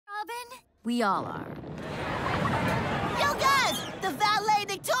Robin? We all are. Yo, guys! The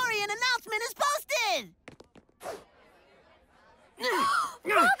valedictorian announcement is posted!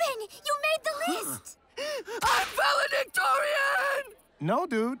 Robin, you made the list! I'm valedictorian! No,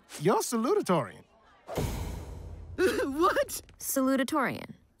 dude. You're salutatorian. What?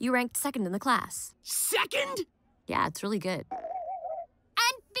 Salutatorian. You ranked second in the class. Second? Yeah, it's really good.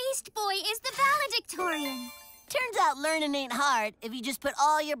 And Beast Boy is the valedictorian. Turns out learning ain't hard if you just put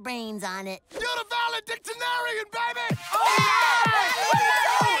all your brains on it. You're the valedictorian, baby!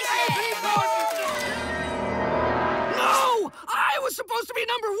 No! I was supposed to be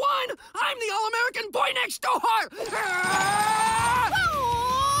number one! I'm the all-American boy next door!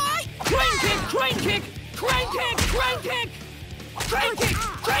 Crane kick, crane kick! Crane kick, crane kick! Crane kick,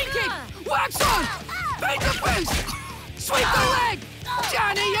 crane kick! Wax on! Paint the fist! Sweep the leg!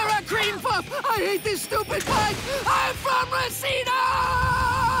 Johnny, you're a cream puff! I hate this stupid bike! I'm from Reseda!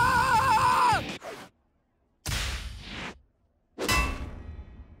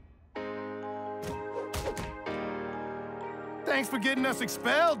 Thanks for getting us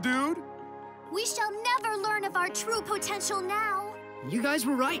expelled, dude. We shall never learn of our true potential now. You guys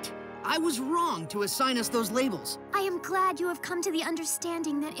were right. I was wrong to assign us those labels. I am glad you have come to the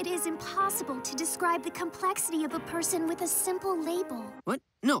understanding that it is impossible to describe the complexity of a person with a simple label. What?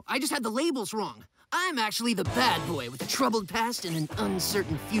 No, I just had the labels wrong. I'm actually the bad boy with a troubled past and an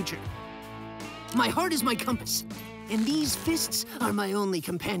uncertain future. My heart is my compass, and these fists are my only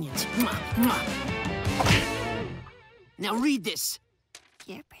companions. Mwah, mwah. Now read this.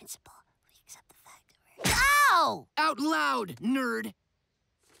 Dear Principal, we accept the fact that we're... Ow! Out loud, nerd.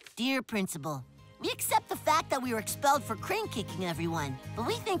 Dear Principal, we accept the fact that we were expelled for crane kicking everyone, but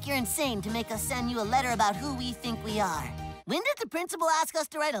we think you're insane to make us send you a letter about who we think we are. When did the principal ask us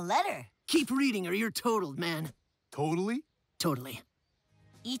to write a letter? Keep reading or you're totaled, man. Totally? Totally.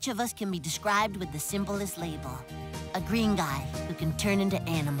 Each of us can be described with the simplest label. A green guy who can turn into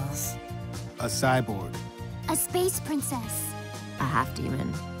animals. A cyborg. A space princess. A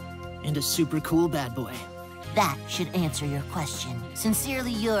half-demon. And a super cool bad boy. That should answer your question.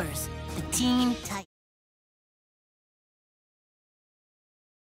 Sincerely yours, the Teen Titans.